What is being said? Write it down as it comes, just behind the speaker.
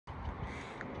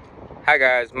Hi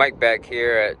guys, Mike back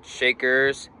here at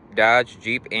Shakers, Dodge,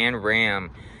 Jeep, and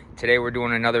Ram. Today we're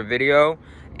doing another video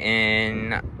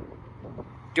and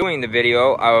doing the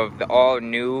video of the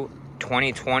all-new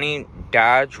 2020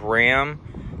 Dodge Ram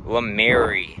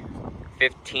Laramie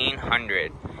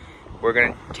 1500. We're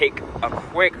going to take a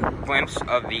quick glimpse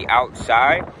of the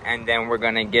outside and then we're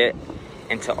going to get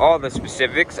into all the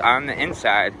specifics on the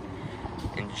inside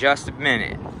in just a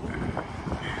minute.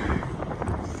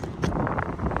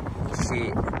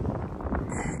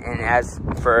 And as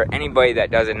for anybody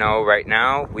that doesn't know, right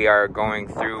now we are going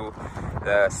through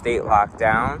the state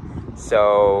lockdown,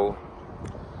 so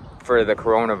for the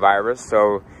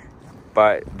coronavirus,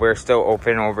 but we're still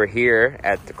open over here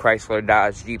at the Chrysler,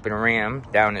 Dodge, Jeep, and Ram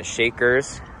down at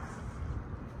Shakers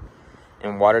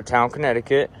in Watertown,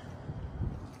 Connecticut.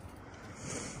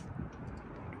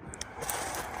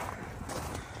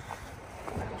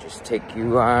 Just take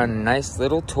you on a nice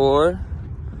little tour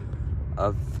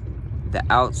of the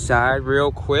outside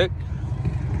real quick.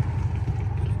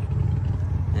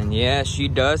 And yeah, she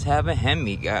does have a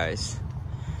Hemi, guys.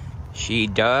 She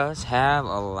does have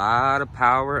a lot of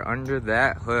power under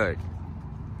that hood.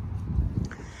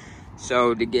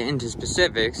 So to get into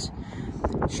specifics,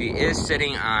 she is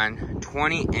sitting on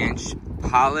 20-inch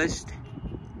polished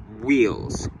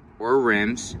wheels or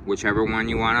rims, whichever one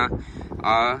you want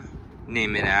to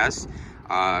name it as.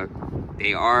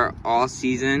 They are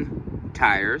all-season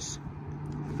tires,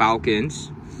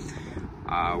 Falcons,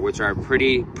 which are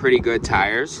pretty good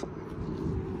tires.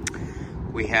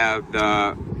 We have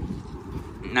the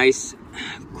nice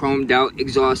chromed out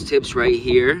exhaust tips right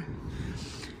here.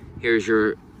 Here's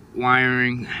your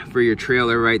wiring for your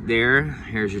trailer right there.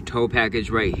 Here's your tow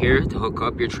package right here to hook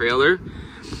up your trailer.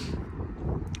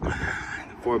 The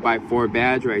 4x4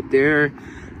 badge right there.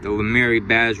 The Laramie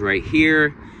badge right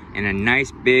here. And a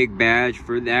nice big badge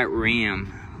for that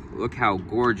Ram. Look how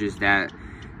gorgeous that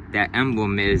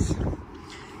emblem is.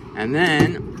 And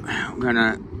then I'm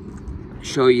gonna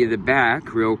show you the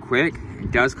back real quick.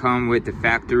 It does come with the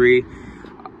factory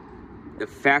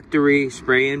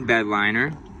spray and bed liner,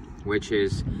 which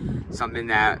is something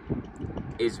that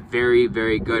is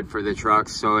very good for the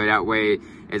trucks, so that way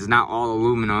it's not all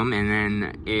aluminum and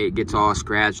then it gets all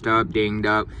scratched up, dinged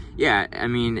up. Yeah, I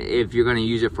mean, if you're gonna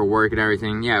use it for work and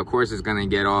everything, yeah, of course it's gonna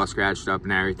get all scratched up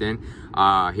and everything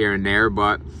here and there,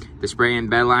 but the spray and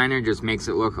bed liner just makes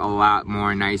it look a lot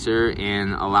more nicer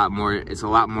and it's a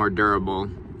lot more durable.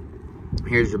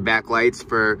 Here's your backlights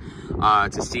for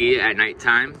to see at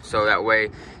nighttime, so that way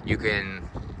you can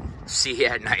see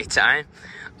at nighttime.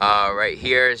 Right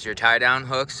here is your tie down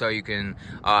hook, so you can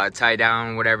tie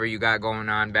down whatever you got going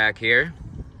on back here.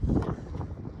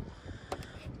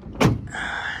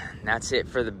 And that's it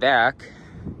for the back.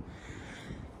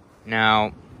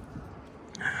 Now,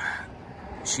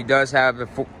 she does have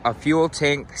a fuel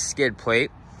tank skid plate,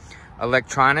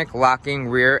 electronic locking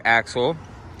rear axle.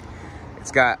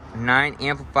 It's got 9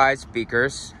 amplified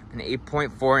speakers, an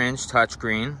 8.4-inch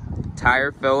touchscreen,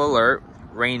 tire fill alert,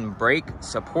 rain brake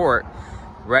support,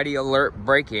 ready alert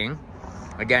braking.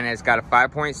 Again, it's got a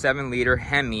 5.7-liter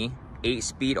Hemi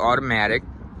 8-speed automatic.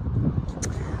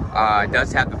 It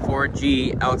does have the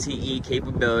 4G LTE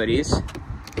capabilities.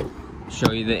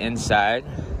 Show you the inside.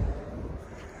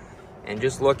 And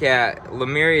just look at,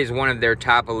 Laramie is one of their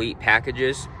top elite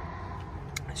packages.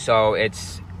 So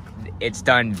it's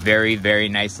done very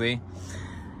nicely.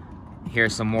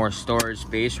 Here's some more storage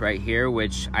space right here,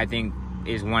 which I think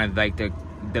is one of like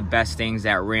the best things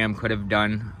that Ram could have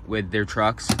done with their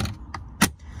trucks.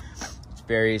 It's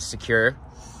very secure.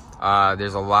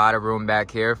 There's a lot of room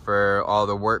back here for all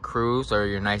the work crews or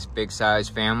your nice big size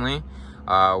family,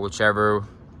 whichever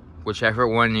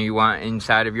one you want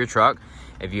inside of your truck.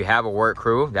 If you have a work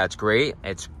crew, that's great.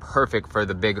 It's perfect for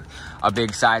a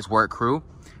big size work crew.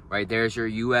 Right there's your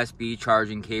USB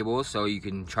charging cable, so you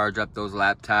can charge up those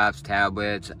laptops,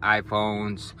 tablets,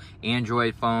 iPhones,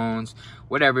 Android phones,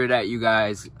 whatever that you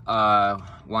guys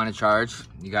want to charge.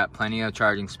 You got plenty of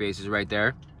charging spaces right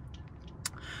there.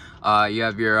 You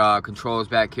have your controls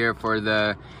back here for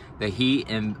the heat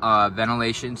and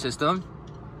ventilation system.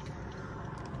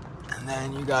 And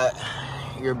then you got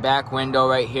your back window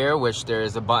right here, which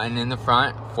there's a button in the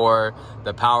front for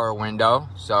the power window,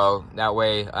 so that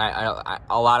way a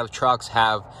lot of trucks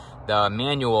have the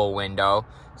manual window,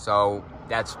 so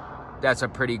that's a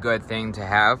pretty good thing to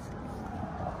have.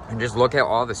 And just look at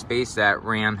all the space that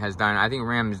Ram has done. I think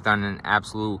Ram has done an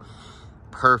absolute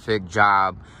perfect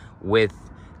job with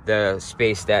the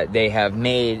space that they have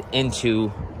made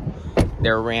into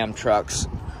their Ram trucks.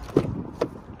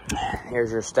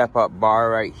 Here's your step-up bar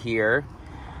right here,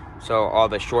 so all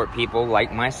the short people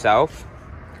like myself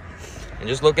And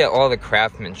just look at all the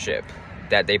craftsmanship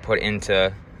that they put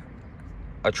into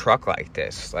a truck like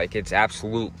this. Like, it's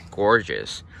absolute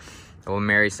gorgeous. Little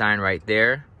Mary sign right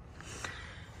there.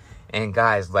 And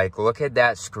guys, like, look at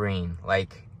that screen.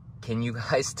 Like, can you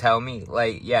guys tell me?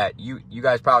 Like, yeah, you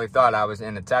guys probably thought I was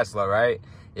in a Tesla, right?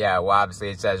 Yeah, well,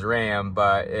 obviously it says Ram,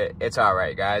 but it's all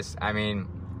right, guys. I mean,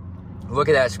 look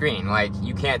at that screen. Like,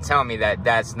 you can't tell me that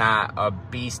that's not a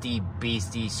beastie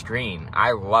screen.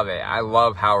 I love it. I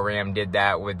love how Ram did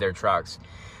that with their trucks.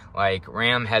 Like,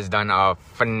 Ram has done a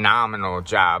phenomenal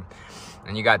job.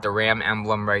 And you got the Ram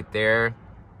emblem right there.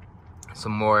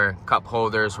 Some more cup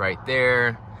holders right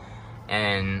there.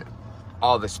 And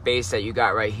all the space that you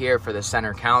got right here for the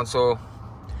center console.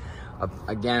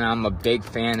 Again, I'm a big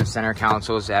fan of center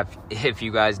consoles, if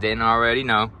you guys didn't already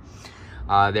know.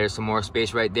 There's some more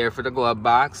space right there for the glove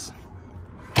box.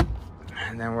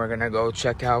 And then we're gonna go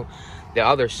check out the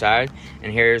other side.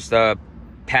 And here's the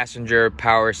passenger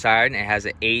power side. It has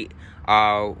an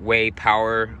 8-way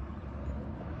power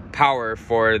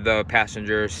for the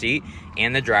passenger seat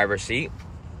and the driver's seat.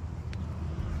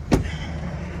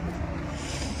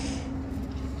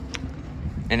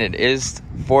 And it is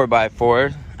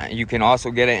 4x4. You can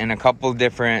also get it in a couple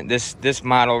different, this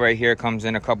model right here comes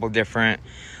in a couple different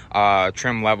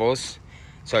trim levels.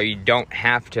 So you don't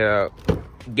have to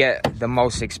get the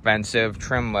most expensive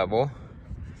trim level.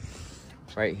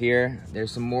 Right here,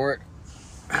 there's some more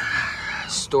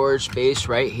storage space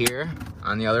right here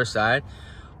on the other side,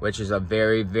 which is a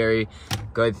very, very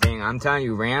good thing. I'm telling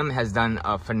you, Ram has done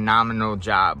a phenomenal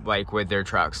job, like, with their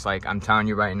trucks. Like, I'm telling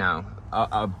you right now,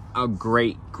 a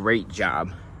great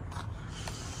job.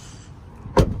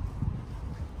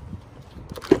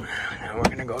 Now we're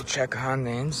gonna go check on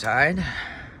the inside.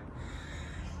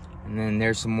 And then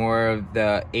there's some more of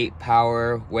the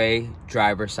 8-power-way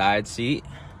driver side seat.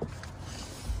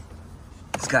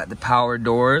 It's got the power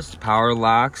doors, power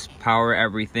locks, power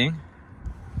everything.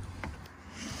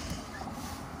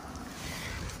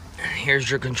 Here's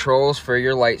your controls for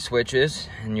your light switches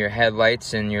and your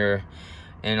headlights and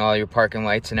all your parking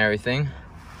lights and everything.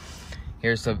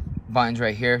 Here's the buttons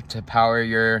right here to power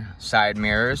your side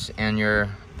mirrors and your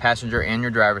passenger and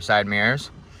your driver side mirrors.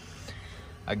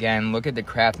 Again, look at the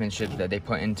craftsmanship that they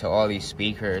put into all these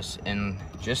speakers, and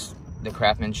just the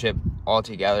craftsmanship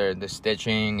altogether, the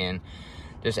stitching and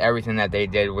just everything that they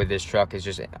did with this truck is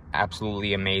just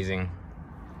absolutely amazing.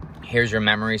 Here's your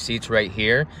memory seats right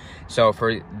here. So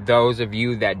for those of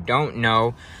you that don't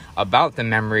know about the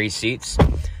memory seats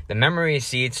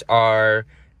are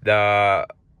the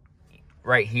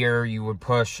right here. You would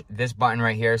push this button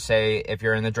right here, say if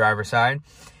you're in the driver's side,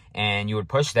 and you would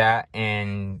push that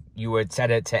and you would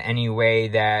set it to any way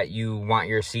that you want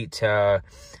your seat to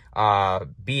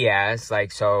be as.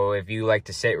 Like, so if you like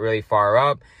to sit really far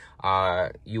up,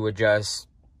 you would just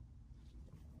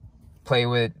play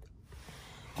with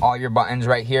all your buttons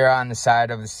right here on the side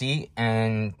of the seat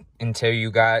and until you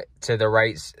got to the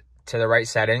right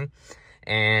setting,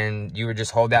 and you would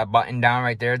just hold that button down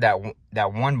right there,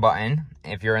 that one button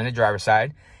if you're in the driver's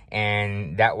side,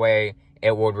 and that way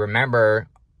it would remember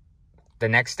the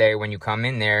next day when you come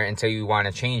in there until you want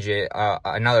to change it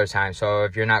another time. So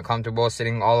if you're not comfortable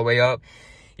sitting all the way up,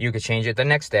 you could change it the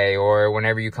next day, or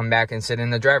whenever you come back and sit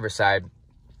in the driver's side,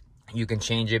 you can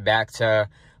change it back to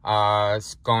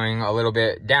going a little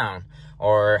bit down,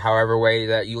 or however way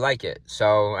that you like it.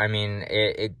 So I mean,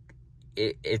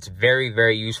 it's very,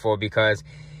 very useful, because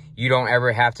you don't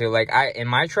ever have to, like, in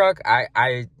my truck,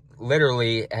 I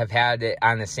literally have had it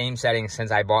on the same setting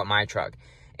since I bought my truck,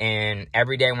 and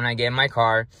every day when I get in my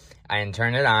car and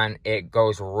turn it on, it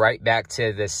goes right back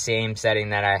to the same setting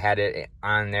that I had it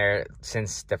on there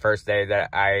since the first day that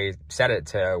I set it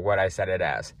to what I set it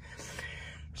as.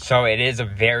 So it is a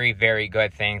very, very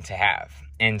good thing to have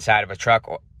inside of a truck,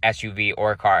 or SUV,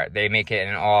 or car. They make it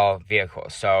in all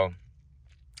vehicles. So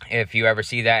if you ever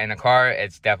see that in a car,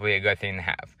 it's definitely a good thing to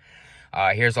have.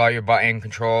 Here's all your button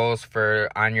controls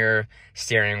on your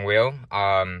steering wheel.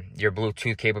 Your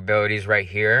Bluetooth capabilities right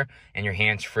here, and your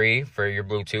hands-free for your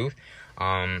Bluetooth.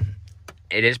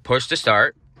 It is push to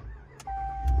start.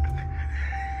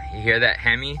 You hear that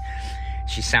Hemi?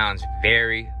 She sounds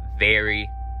very, very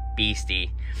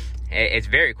beastie. It's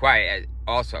very quiet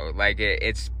also. Like,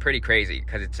 it's pretty crazy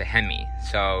because it's a Hemi.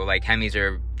 So, like, Hemis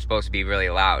are supposed to be really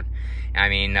loud. I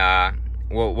mean,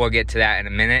 we'll get to that in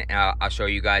a minute. I'll show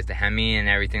you guys the Hemi and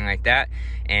everything like that.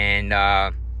 And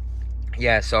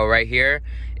yeah, so right here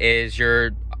is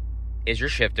your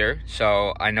shifter.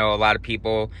 So I know a lot of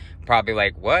people probably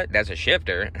like, what? That's a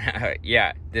shifter?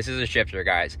 Yeah, this is a shifter,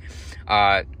 guys.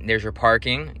 There's your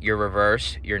parking, your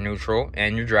reverse, your neutral,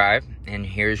 and your drive. And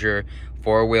here's your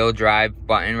 4-wheel drive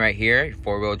button right here,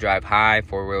 4-wheel drive high,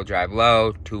 4-wheel drive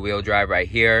low, 2-wheel drive right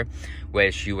here,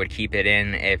 which you would keep it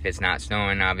in if it's not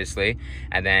snowing, obviously.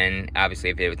 And then obviously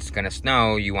if it's gonna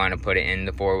snow, you want to put it in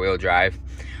the 4-wheel drive.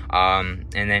 And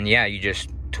then yeah, you just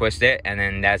twist it, and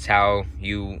then that's how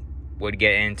you would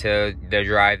get into the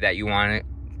drive that you want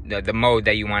to, the mode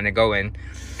that you want to go in.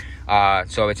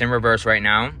 So it's in reverse right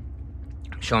now.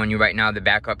 I'm showing you right now the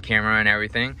backup camera and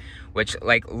everything, which,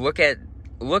 like,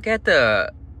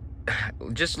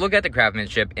 just look at the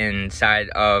craftsmanship inside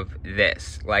of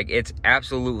this. Like, it's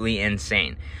absolutely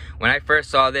insane. When I first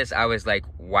saw this, I was like,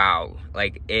 wow,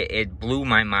 like it blew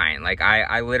my mind. Like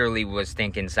I literally was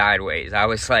thinking sideways. I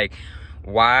was like,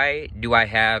 why do I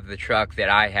have the truck that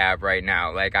I have right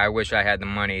now? Like, I wish I had the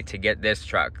money to get this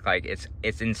truck. Like,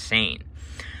 it's insane.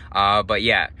 But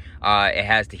yeah, it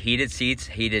has the heated seats,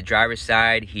 heated driver's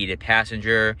side, heated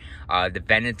passenger, the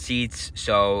vented seats.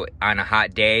 So on a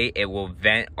hot day, it will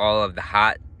vent all of the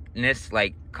hotness,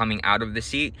 like, coming out of the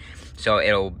seat. So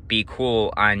it'll be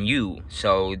cool on you.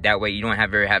 So that way you don't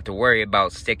have to worry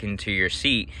about sticking to your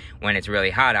seat when it's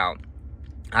really hot out.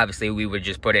 Obviously, we would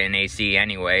just put it in AC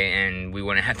anyway, and we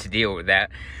wouldn't have to deal with that.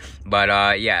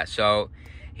 But yeah, so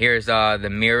here's the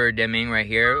mirror dimming right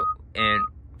here. And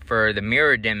for the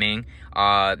mirror dimming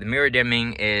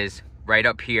is right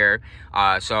up here.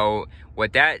 So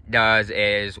what that does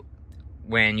is,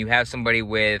 when you have somebody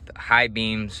with high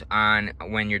beams on,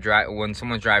 when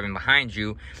someone's driving behind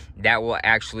you, that will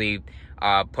actually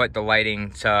put the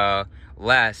lighting to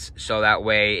less, so that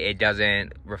way it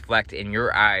doesn't reflect in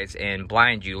your eyes and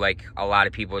blind you like a lot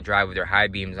of people drive with their high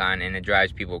beams on, and it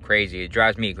drives people crazy. It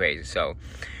drives me crazy. So,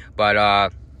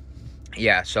 but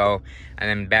yeah, so, and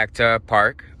then back to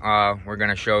park. We're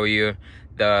gonna show you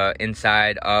the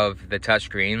inside of the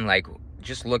touchscreen. Like,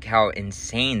 just look how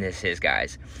insane this is,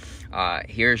 guys.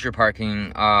 Here's your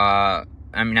parking, I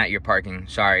mean, not your parking,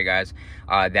 sorry guys.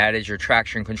 That is your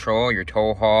traction control, your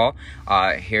tow haul.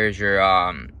 Here's your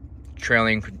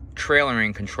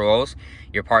trailering controls,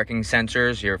 your parking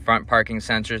sensors, your front parking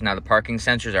sensors. Now, the parking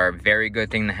sensors are a very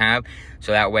good thing to have,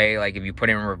 so that way, like, if you put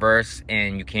it in reverse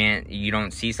and you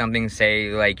don't see something, say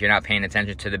like you're not paying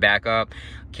attention to the backup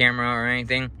camera or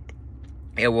anything,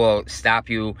 it will stop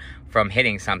you from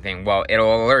hitting something. Well,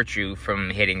 it'll alert you from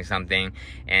hitting something,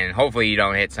 and hopefully you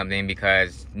don't hit something,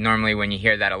 because normally when you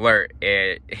hear that alert,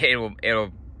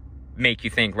 it'll make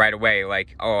you think right away,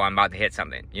 like, oh, I'm about to hit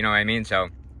something, you know what I mean? So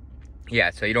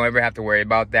yeah, so you don't ever have to worry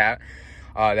about that.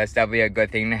 That's definitely a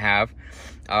good thing to have.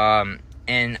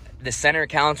 And the center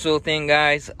console thing,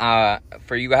 guys,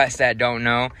 for you guys that don't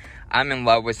know, I'm in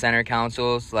love with center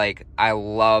consoles. Like, I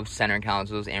love center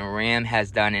consoles, and Ram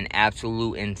has done an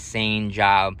absolute insane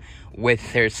job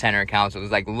with their center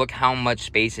consoles. Like, look how much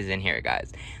space is in here,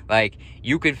 guys. Like,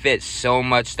 you could fit so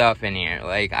much stuff in here.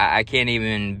 Like, I can't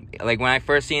even, like, when I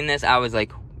first seen this, I was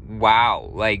like, wow,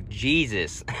 like,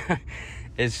 Jesus.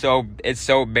 It's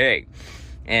so big.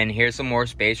 And here's some more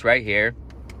space right here.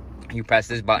 You press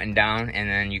this button down, and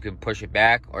then you can push it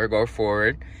back or go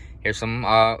forward. Here's some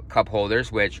cup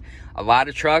holders, which a lot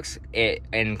of trucks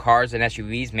in cars and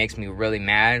SUVs makes me really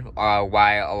mad.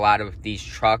 Why a lot of these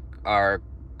truck or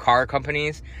car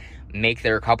companies make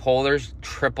their cup holders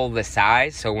triple the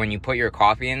size. So when you put your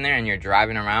coffee in there and you're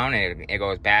driving around, it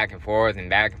goes back and forth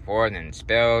and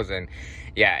spills, and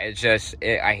yeah, it's just,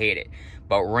 I hate it.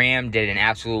 But Ram did an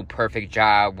absolute perfect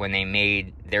job when they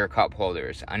made their cup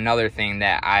holders. Another thing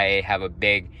that I have a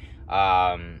big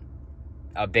thing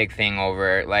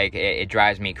over, like, it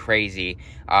drives me crazy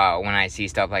when I see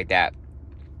stuff like that.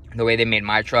 The way they made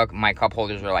my truck, my cup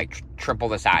holders are like triple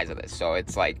the size of this. So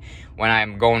it's like when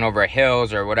I'm going over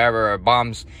hills or whatever, or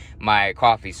bumps, my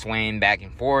coffee's swaying back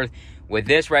and forth. With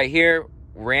this right here,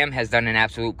 Ram has done an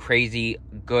absolute crazy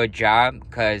good job,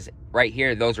 because right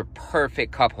here, those are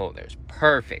perfect cup holders.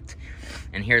 Perfect.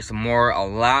 And here's some more, a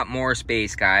lot more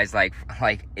space, guys. Like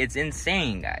it's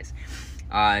insane, guys.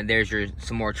 There's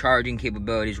some more charging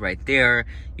capabilities right there.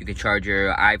 You can charge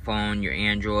your iPhone, your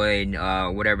Android,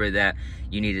 whatever that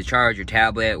you need to charge, your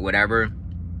tablet, whatever.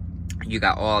 You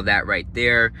got all of that right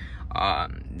there.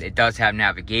 It does have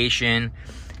navigation.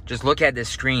 Just look at this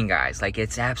screen, guys. Like,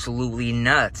 it's absolutely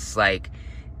nuts. Like,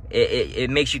 it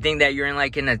makes you think that you're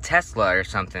in a Tesla or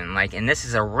something. Like, and this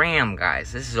is a Ram,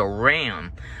 guys. This is a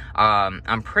Ram.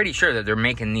 I'm pretty sure that they're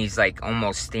making these like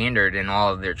almost standard in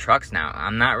all of their trucks now.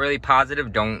 I'm not really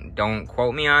positive. Don't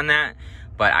quote me on that,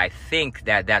 but I think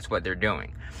that that's what they're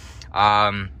doing.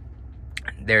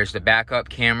 There's the backup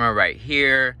camera right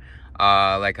here.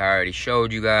 Like I already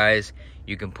showed you guys,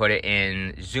 you can put it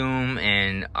in zoom,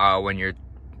 and when you're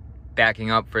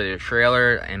backing up for your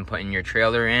trailer and putting your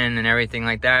trailer in and everything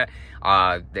like that,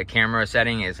 the camera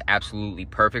setting is absolutely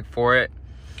perfect for it.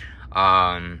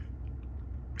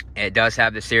 It does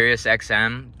have the Sirius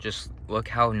XM. Just look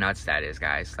how nuts that is,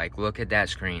 guys. Like, look at that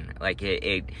screen. Like,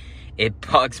 it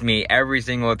bugs me every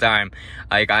single time.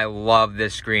 Like, I love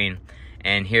this screen.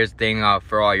 And here's the thing,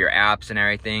 for all your apps and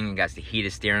everything, you got the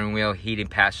heated steering wheel, heated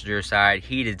passenger side,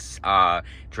 heated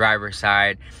driver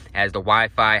side, has the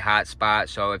Wi-Fi hotspot.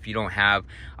 So if you don't have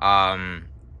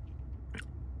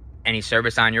any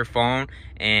service on your phone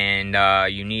and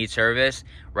you need service,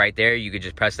 right there, you could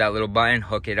just press that little button,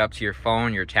 hook it up to your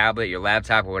phone, your tablet, your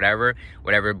laptop, or whatever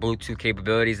Bluetooth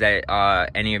capabilities that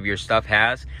any of your stuff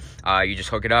has. You just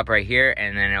hook it up right here,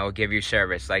 and then it'll give you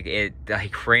service. Like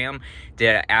Ram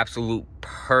did an absolute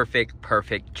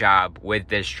perfect job with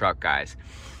this truck, guys.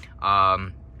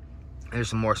 There's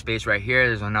some more space right here.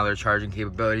 There's another charging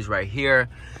capabilities right here.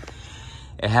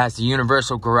 It has the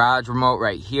universal garage remote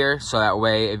right here, so that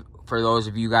way, for those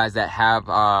of you guys that have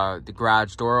the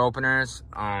garage door openers,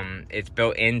 it's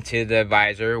built into the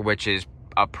visor, which is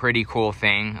a pretty cool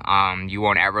thing. You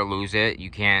won't ever lose it.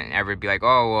 You can't ever be like,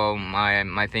 oh, well,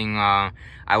 my thing,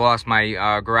 I lost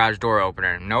my garage door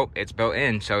opener. Nope, it's built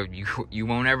in, so you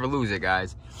won't ever lose it,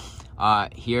 guys.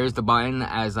 Here's the button,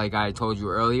 as like I told you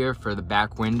earlier, for the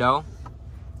back window.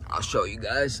 I'll show you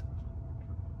guys.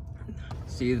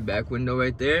 See the back window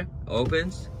right there?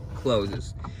 Opens,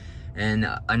 closes. And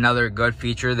another good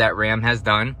feature that Ram has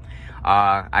done,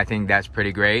 I think that's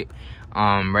pretty great.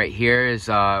 Right here is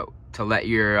to let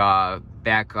your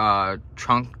back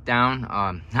trunk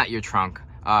down. Not your trunk,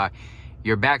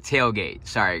 your back tailgate.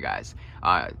 Sorry, guys.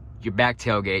 Your back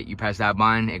tailgate, you press that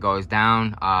button, it goes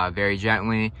down very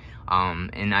gently.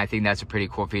 And I think that's a pretty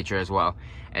cool feature as well.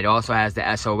 It also has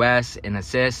the SOS and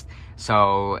assist,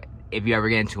 so if you ever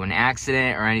get into an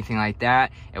accident or anything like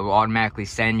that, it will automatically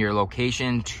send your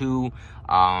location to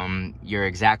your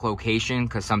exact location,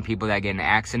 because some people that get in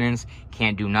accidents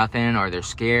can't do nothing, or they're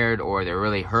scared, or they're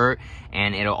really hurt,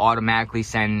 and it'll automatically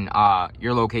send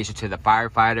your location to the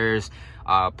firefighters,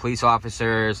 police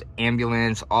officers,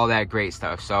 ambulance, all that great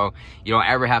stuff. So you don't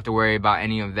ever have to worry about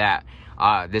any of that.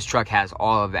 This truck has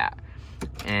all of that.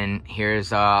 And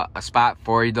here's a spot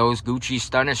for those Gucci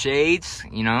stunner shades,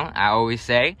 you know, I always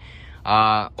say,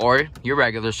 or your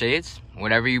regular shades,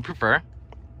 whatever you prefer.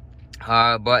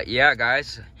 But yeah,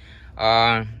 guys,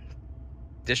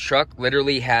 this truck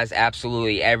literally has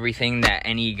absolutely everything that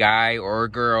any guy or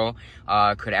girl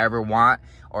could ever want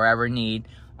or ever need.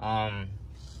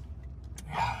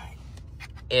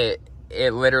 It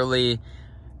literally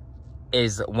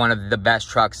is one of the best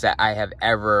trucks that I have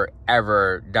ever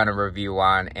done a review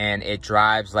on, and it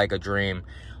drives like a dream.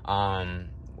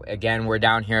 Again, we're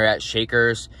down here at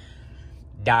Shakers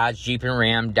Dodge Jeep and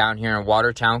Ram down here in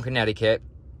Watertown, Connecticut.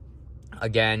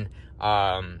 Again,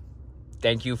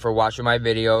 thank you for watching my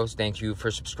videos. Thank you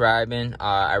for subscribing.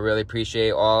 I really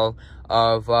appreciate all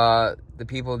of the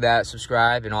people that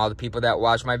subscribe and all the people that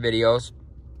watch my videos.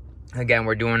 Again,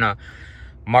 we're doing a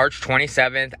March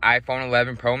 27th iPhone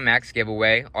 11 Pro Max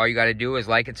giveaway. All you got to do is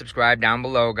like and subscribe down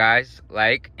below, guys.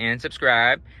 Like and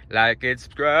subscribe. Like and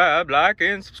subscribe. Like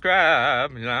and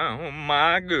subscribe. Oh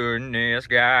my goodness,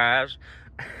 guys.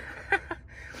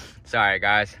 Sorry,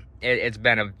 guys. It's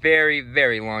been a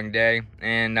very long day,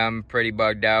 and I'm pretty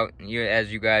bugged out,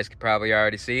 as you guys could probably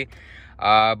already see.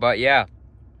 But yeah,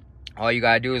 all you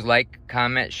got to do is like,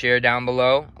 comment, share down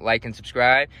below. Like and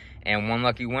subscribe. And one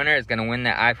lucky winner is going to win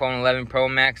that iPhone 11 Pro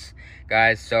Max,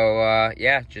 guys. So,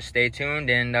 yeah, just stay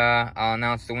tuned, and I'll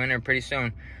announce the winner pretty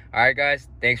soon. All right, guys,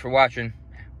 thanks for watching.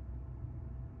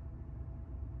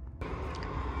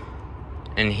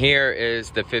 And here is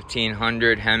the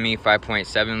 1500 Hemi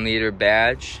 5.7 liter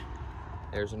badge.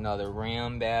 There's another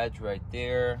Ram badge right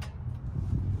there.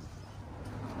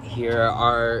 Here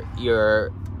are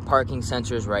your parking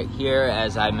sensors right here,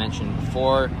 as I mentioned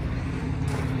before.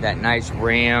 That nice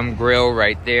Ram grill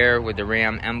right there with the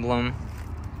Ram emblem.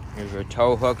 Here's your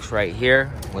tow hooks right here,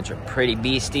 which are pretty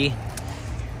beastie.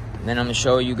 And then I'm gonna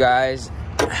show you guys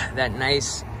that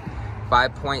nice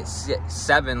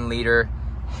 5.7 liter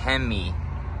Hemi.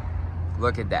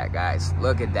 Look at that, guys.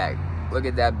 Look at that. Look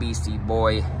at that beastie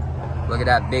boy. Look at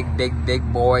that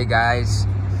big boy, guys.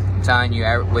 I'm telling you,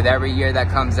 with every year that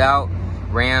comes out,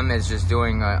 Ram is just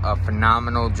doing a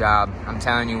phenomenal job. I'm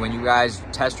telling you, when you guys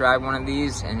test drive one of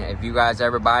these, and if you guys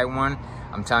ever buy one,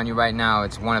 I'm telling you right now,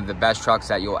 it's one of the best trucks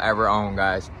that you'll ever own,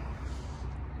 guys.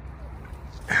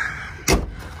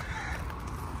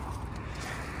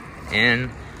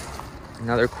 And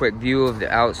another quick view of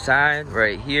the outside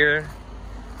right here.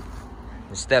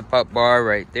 The step-up bar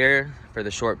right there for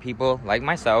the short people like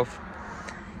myself.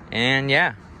 And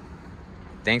yeah,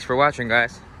 thanks for watching,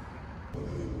 guys.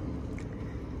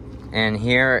 And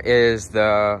here is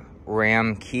the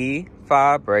Ram key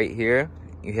fob right here.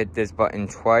 You hit this button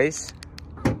twice,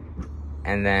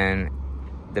 and then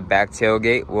the back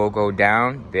tailgate will go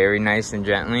down very nice and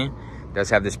gently. Does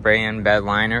have the spray-in bed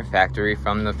liner, factory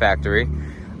from the factory.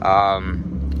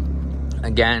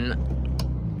 Again,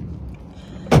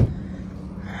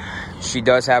 she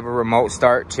does have a remote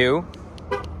start too,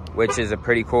 which is a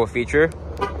pretty cool feature.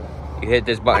 You hit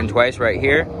this button twice right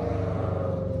here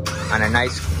on a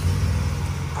nice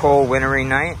cold wintry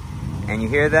night, and you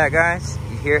hear that, guys?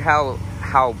 You hear how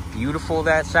beautiful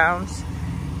that sounds?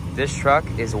 This truck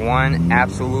is one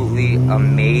absolutely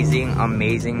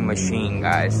amazing machine,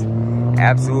 guys.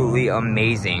 Absolutely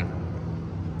amazing.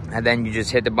 And then you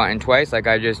just hit the button twice like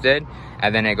I just did,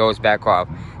 and then it goes back off.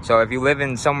 So if you live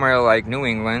in somewhere like New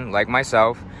England, like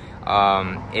myself,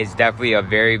 it's definitely a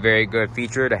very good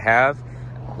feature to have,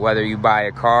 whether you buy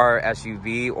a car,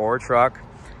 SUV, or truck.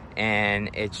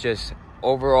 And it's just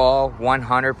overall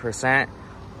 100%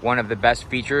 one of the best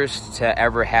features to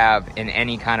ever have in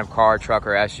any kind of car, truck,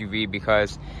 or SUV,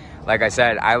 because like I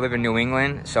said, I live in New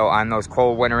England, so on those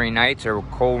cold wintry nights or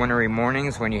cold wintry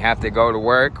mornings when you have to go to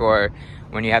work, or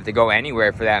when you have to go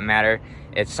anywhere for that matter,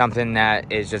 it's something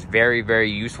that is just very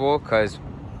useful, because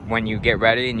when you get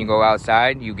ready and you go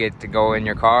outside, you get to go in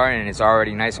your car and it's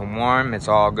already nice and warm. It's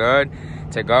all good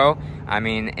to go. I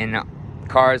mean, in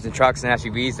cars and trucks and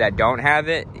SUVs that don't have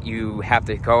it, you have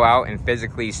to go out and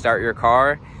physically start your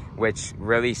car, which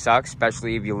really sucks,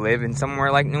 especially if you live in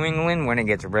somewhere like New England when it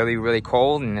gets really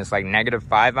cold and it's like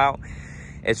 -5 out.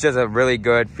 It's just a really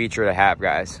good feature to have,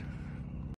 guys.